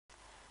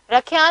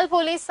Rakhial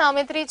police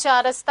Sametri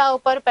 4 રસ્તા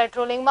ઉપર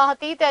પેટ્રોલિંગમાં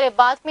હતી ત્યારે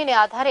બાતમીને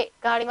આધારે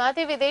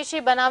ગાડીમાંથી વિદેશી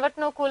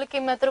બનાવટનો કુલ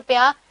કિંમત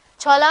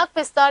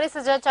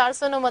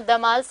 ₹6,45,400 નો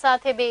મુદ્દામાલ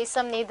સાથે 2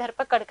 ઇસમની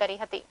ધરપકડ કરી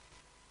હતી।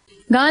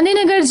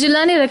 ગાંધીનગર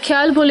જિલ્લાની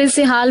રખિયાલ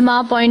પોલીસે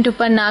હાલમાં પોઈન્ટ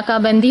ઉપર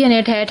નાકાબંધી અને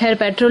ઠેર ઠેર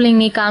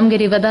પેટ્રોલિંગની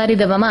કામગીરી વધારી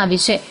દેવામાં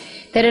આવી છે।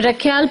 ત્યારે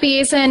રખિયાલ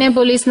પીએસઆઈ અને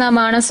પોલીસના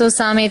માણસો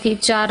સામેથી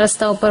 4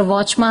 રસ્તા ઉપર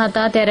વોચમાં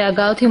હતા ત્યારે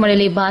અગાઉથી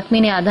મળેલી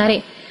બાતમીને આધારે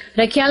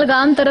રખિયાલ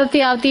ગામ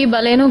તરફથી આવતી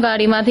બલેનો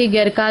ગાડીમાંથી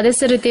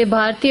ગેરકાયદેસર રીતે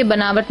ભારતીય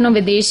બનાવટનો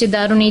વિદેશી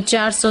દારૂની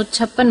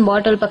 456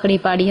 બોટલ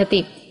પકડી પાડી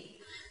હતી।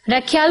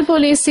 રખિયાલ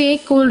પોલીસે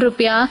કુલ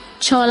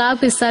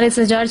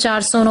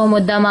 ₹6,45,400 નો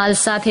મુદ્દામાલ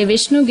સાથે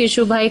વિષ્ણુ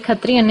કેશુભાઈ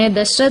ખત્રી અને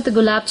દશરથ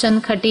ગુલાબચંદ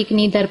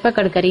ખટીકની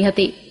ધરપકડ કરી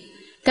હતી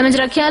તેમજ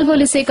રખિયાલ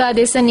પોલીસે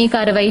કાયદેસરની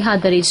કાર્યવાહી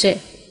હાથ ધરી છે।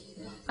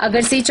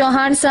 અગરસિંહ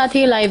ચૌહાણ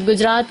સાથે લાઈવ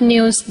ગુજરાત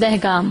ન્યૂઝ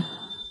દહેગામ।